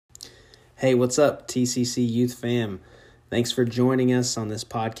Hey, what's up, TCC Youth Fam? Thanks for joining us on this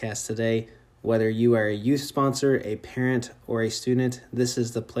podcast today. Whether you are a youth sponsor, a parent, or a student, this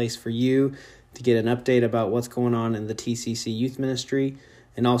is the place for you to get an update about what's going on in the TCC Youth Ministry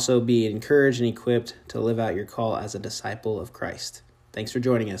and also be encouraged and equipped to live out your call as a disciple of Christ. Thanks for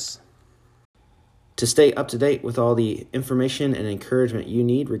joining us. To stay up to date with all the information and encouragement you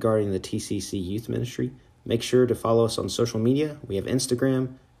need regarding the TCC Youth Ministry, make sure to follow us on social media. We have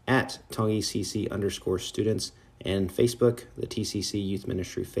Instagram at TongyiCC_students and Facebook, the TCC Youth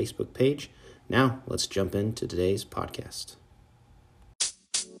Ministry Facebook page. Now, let's jump into today's podcast.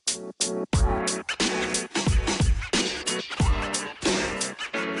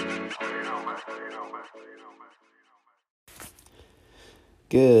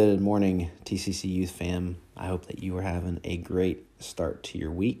 Good morning, TCC Youth Fam. I hope that you are having a great start to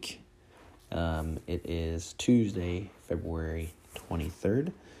your week. It is Tuesday, February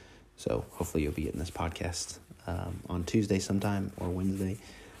 23rd. So hopefully you'll be getting this podcast on Tuesday sometime or Wednesday.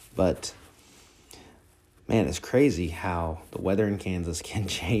 But man, it's crazy how the weather in Kansas can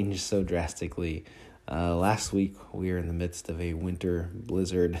change so drastically. Last week we were in the midst of a winter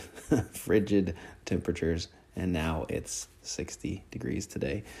blizzard, frigid temperatures, and now it's 60 degrees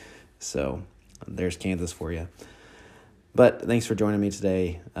today. So there's Kansas for you. But thanks for joining me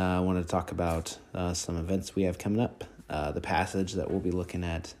today. I wanted to talk about some events we have coming up, the passage that we'll be looking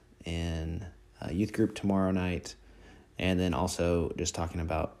at in youth group tomorrow night, and then also just talking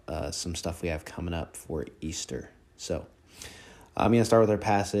about some stuff we have coming up for Easter. So I'm going to start with our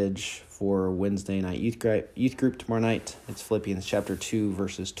passage for Wednesday night youth group tomorrow night. It's Philippians chapter 2,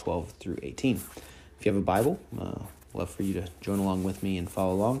 verses 12 through 18. If you have a Bible, love for you to join along with me and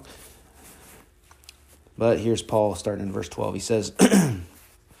follow along. But here's Paul starting in verse 12. He says,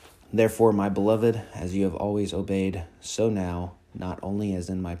 "Therefore, my beloved, as you have always obeyed, so now, not only as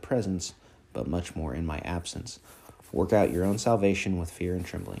in my presence, but much more in my absence, work out your own salvation with fear and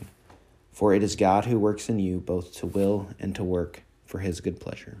trembling. For it is God who works in you both to will and to work for his good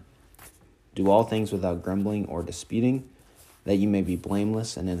pleasure. Do all things without grumbling or disputing, that you may be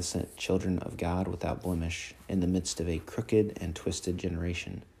blameless and innocent children of God without blemish, in the midst of a crooked and twisted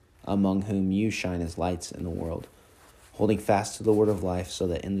generation, among whom you shine as lights in the world, holding fast to the word of life, so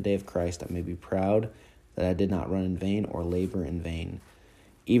that in the day of Christ I may be proud that I did not run in vain or labor in vain.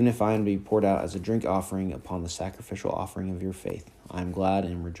 Even if I am to be poured out as a drink offering upon the sacrificial offering of your faith, I am glad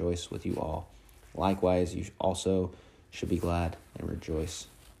and rejoice with you all. Likewise, you also should be glad and rejoice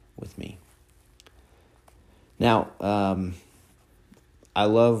with me." Now, I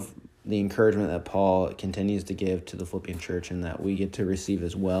love the encouragement that Paul continues to give to the Philippian church and that we get to receive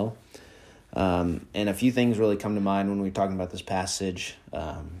as well. And a few things really come to mind when we're talking about this passage,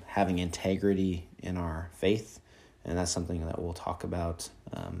 having integrity in our faith, and that's something that we'll talk about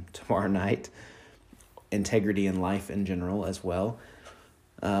tomorrow night, integrity in life in general as well,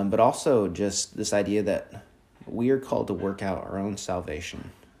 but also just this idea that we are called to work out our own salvation.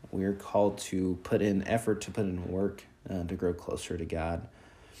 We are called to put in effort, to put in work, to grow closer to God,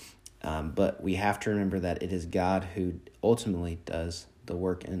 but we have to remember that it is God who ultimately does the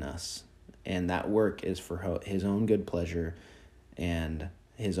work in us. And that work is for his own good pleasure and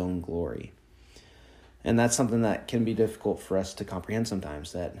his own glory. And that's something that can be difficult for us to comprehend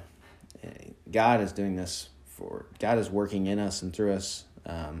sometimes, that God is doing this God is working in us and through us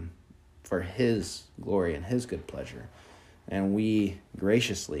for his glory and his good pleasure. And we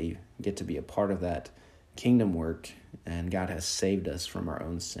graciously get to be a part of that kingdom work, and God has saved us from our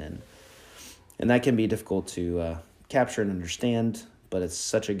own sin. And that can be difficult to capture and understand, but it's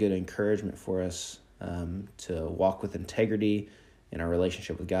such a good encouragement for us to walk with integrity in our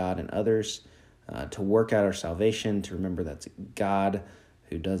relationship with God and others, to work out our salvation, to remember that's God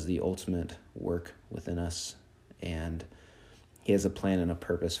who does the ultimate work within us, and he has a plan and a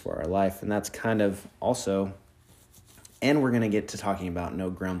purpose for our life. And that's kind of also, and we're going to get to talking about no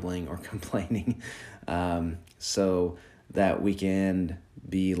grumbling or complaining, so that we can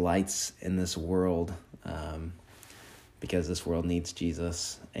be lights in this world, because this world needs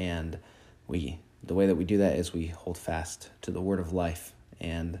Jesus, and the way that we do that is we hold fast to the word of life.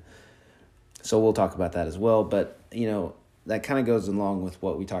 And so we'll talk about that as well. But, that kind of goes along with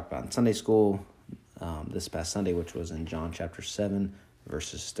what we talked about in Sunday school this past Sunday, which was in John chapter 7,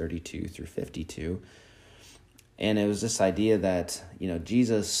 verses 32 through 52. And it was this idea that,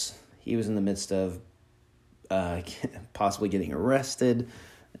 Jesus, he was in the midst of possibly getting arrested,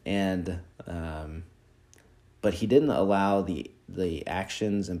 and but he didn't allow the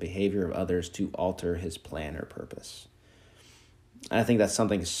actions and behavior of others to alter his plan or purpose. And I think that's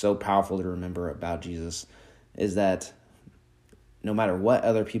something so powerful to remember about Jesus, is that no matter what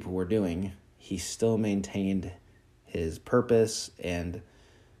other people were doing, he still maintained his purpose and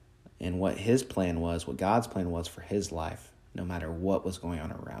what his plan was, what God's plan was for his life, no matter what was going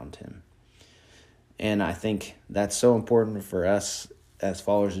on around him. And I think that's so important for us as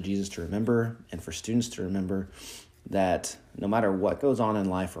followers of Jesus to remember, and for students to remember, that no matter what goes on in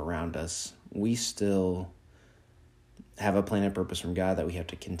life around us, we still have a plan and purpose from God that we have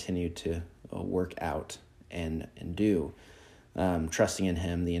to continue to work out and do, trusting in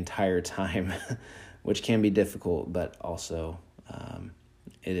him the entire time, which can be difficult, but also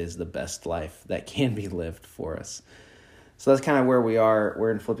it is the best life that can be lived for us. So that's kind of where we are. We're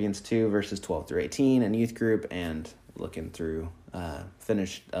in Philippians 2, verses 12 through 18 in youth group, and looking through,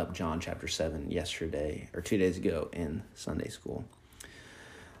 finished up John chapter 7 yesterday, or 2 days ago in Sunday school.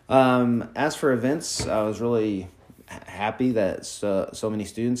 As for events, I was really happy that so many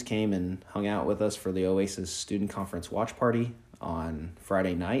students came and hung out with us for the Oasis Student Conference watch party on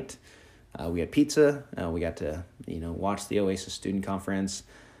Friday night. We had pizza. We got to watch the Oasis Student Conference.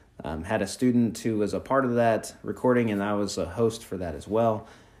 Had a student who was a part of that recording, and I was a host for that as well.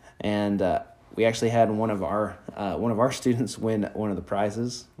 And we actually had one of our students win one of the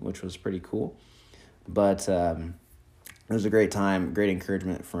prizes, which was pretty cool. But it was a great time, great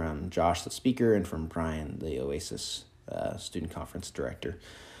encouragement from Josh, the speaker, and from Brian, the Oasis Student Conference director.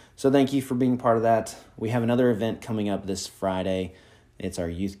 So thank you for being part of that. We have another event coming up this Friday. It's our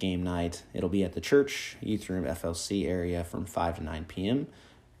youth game night. It'll be at the church, Youth Room FLC area from 5 to 9 p.m.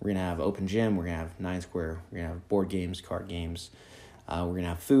 We're going to have open gym. We're going to have 9 Square. We're going to have board games, card games. We're going to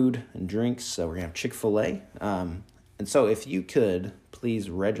have food and drinks. So we're going to have Chick-fil-A. And so if you could, please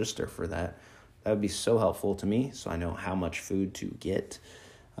register for that. That would be so helpful to me, so I know how much food to get.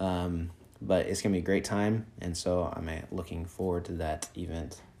 But it's going to be a great time, and so I'm looking forward to that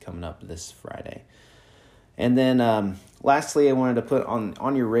event coming up this Friday. And then lastly, I wanted to put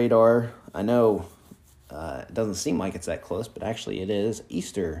on your radar, I know it doesn't seem like it's that close, but actually it is.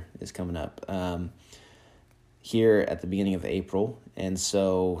 Easter is coming up here at the beginning of April. And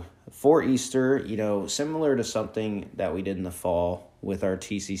so for Easter, similar to something that we did in the fall with our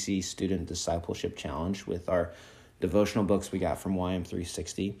TCC Student Discipleship Challenge, with our devotional books we got from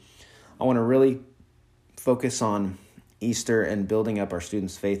YM360, I want to really focus on Easter and building up our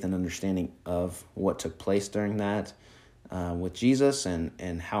students' faith and understanding of what took place during that with Jesus,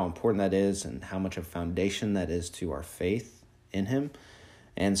 and how important that is, and how much of a foundation that is to our faith in him.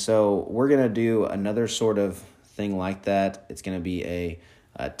 And so we're going to do another sort of thing like that. It's going to be a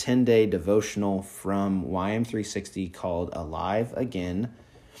 10-day devotional from YM360 called Alive Again,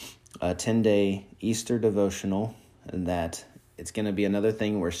 a 10-day Easter devotional, and that it's going to be another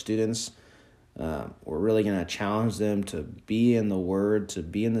thing where students, we're really going to challenge them to be in the Word, to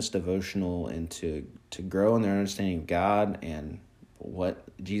be in this devotional, and to grow in their understanding of God and what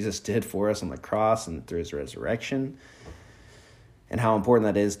Jesus did for us on the cross and through his resurrection, and how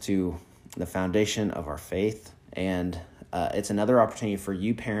important that is to the foundation of our faith. And it's another opportunity for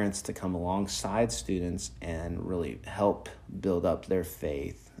you parents to come alongside students and really help build up their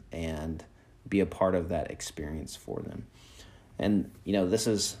faith and be a part of that experience for them. And, this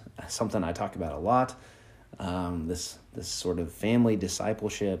is something I talk about a lot. This sort of family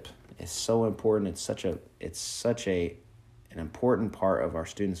discipleship is so important. It's such an important part of our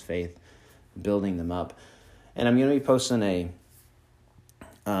students' faith, building them up. And I'm going to be posting a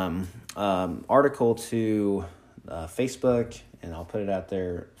article to Facebook, and I'll put it out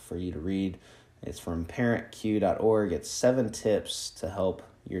there for you to read. It's from parentq.org. It's 7 tips to help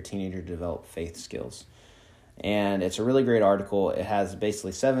your teenager develop faith skills. And it's a really great article. It has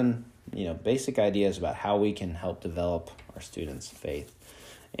basically 7, basic ideas about how we can help develop our students' faith.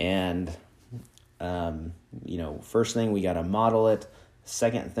 And, first thing, we got to model it.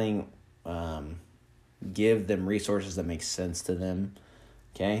 Second thing, give them resources that make sense to them.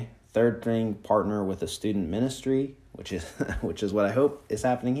 Okay. Third thing, partner with a student ministry, which is what I hope is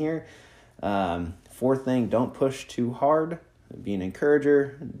happening here. Fourth thing, don't push too hard. Be an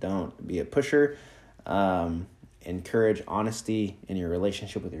encourager. Don't be a pusher. Encourage honesty in your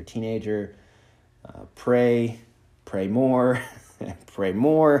relationship with your teenager. Pray more, pray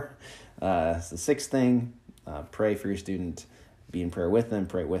more. That's the 6th thing. Pray for your student. Be in prayer with them.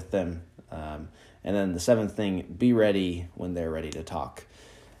 Pray with them. And then the 7th thing, be ready when they're ready to talk.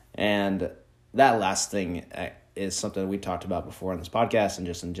 And that last thing is something we talked about before on this podcast, and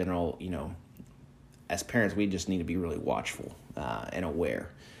just in general, as parents, we just need to be really watchful and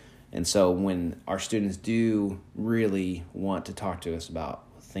aware. And so when our students do really want to talk to us about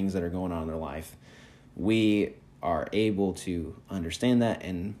things that are going on in their life, we are able to understand that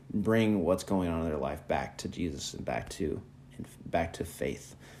and bring what's going on in their life back to Jesus and back to and back to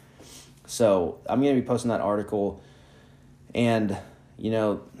faith. So I'm going to be posting that article. And,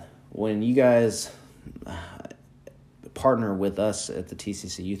 when you guys partner with us at the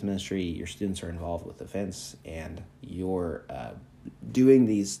TCC Youth Ministry, your students are involved with events, and you're doing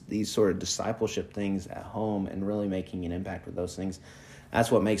these sort of discipleship things at home and really making an impact with those things.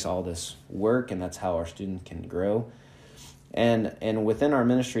 That's what makes all this work, and that's how our students can grow. And within our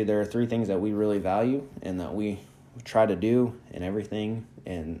ministry, there are 3 things that we really value and that we try to do in everything,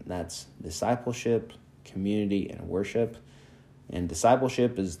 and that's discipleship, community, and worship. And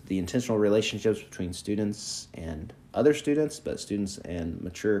discipleship is the intentional relationships between students and other students, but students and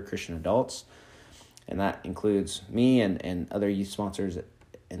mature Christian adults. And that includes me and other youth sponsors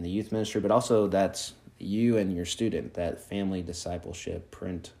in the youth ministry, but also that's you and your student, that family discipleship,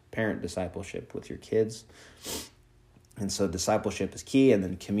 parent discipleship with your kids. And so discipleship is key, and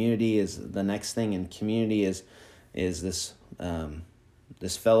then community is the next thing. And community is this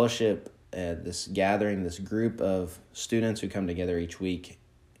this fellowship, this gathering, this group of students who come together each week,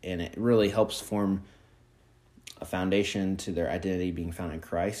 and it really helps form a foundation to their identity being found in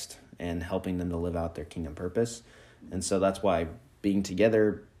Christ and helping them to live out their kingdom purpose. And so that's why being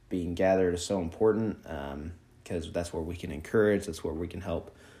together, being gathered is so important, because that's where we can encourage, that's where we can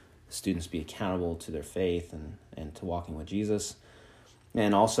help students be accountable to their faith and to walking with Jesus.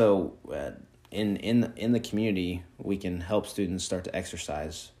 And also in the community, we can help students start to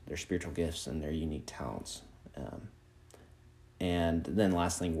exercise their spiritual gifts and their unique talents. And then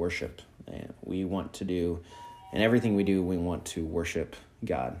last thing, worship. We want to do, in everything we do, we want to worship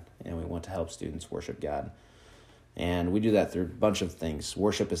God, and we want to help students worship God. And we do that through a bunch of things.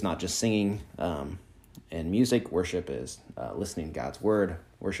 Worship is not just singing and music. Worship is listening to God's word.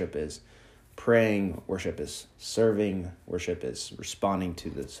 Worship is praying. Worship is serving. Worship is responding to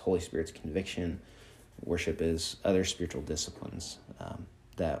this Holy Spirit's conviction. Worship is other spiritual disciplines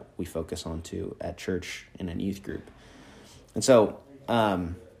that we focus on too at church and in youth group. And so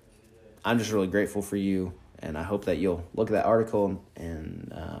I'm just really grateful for you, and I hope that you'll look at that article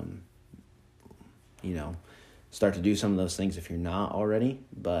and start to do some of those things if you're not already.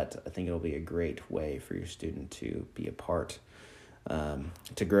 But I think it'll be a great way for your student to be a part,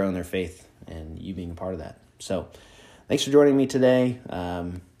 to grow in their faith, and you being a part of that. So thanks for joining me today.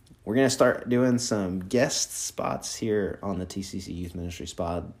 We're going to start doing some guest spots here on the TCC Youth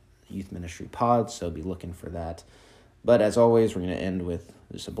Ministry Pod, so be looking for that. But as always, we're going to end with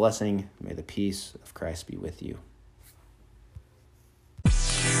just a blessing. May the peace of Christ be with you.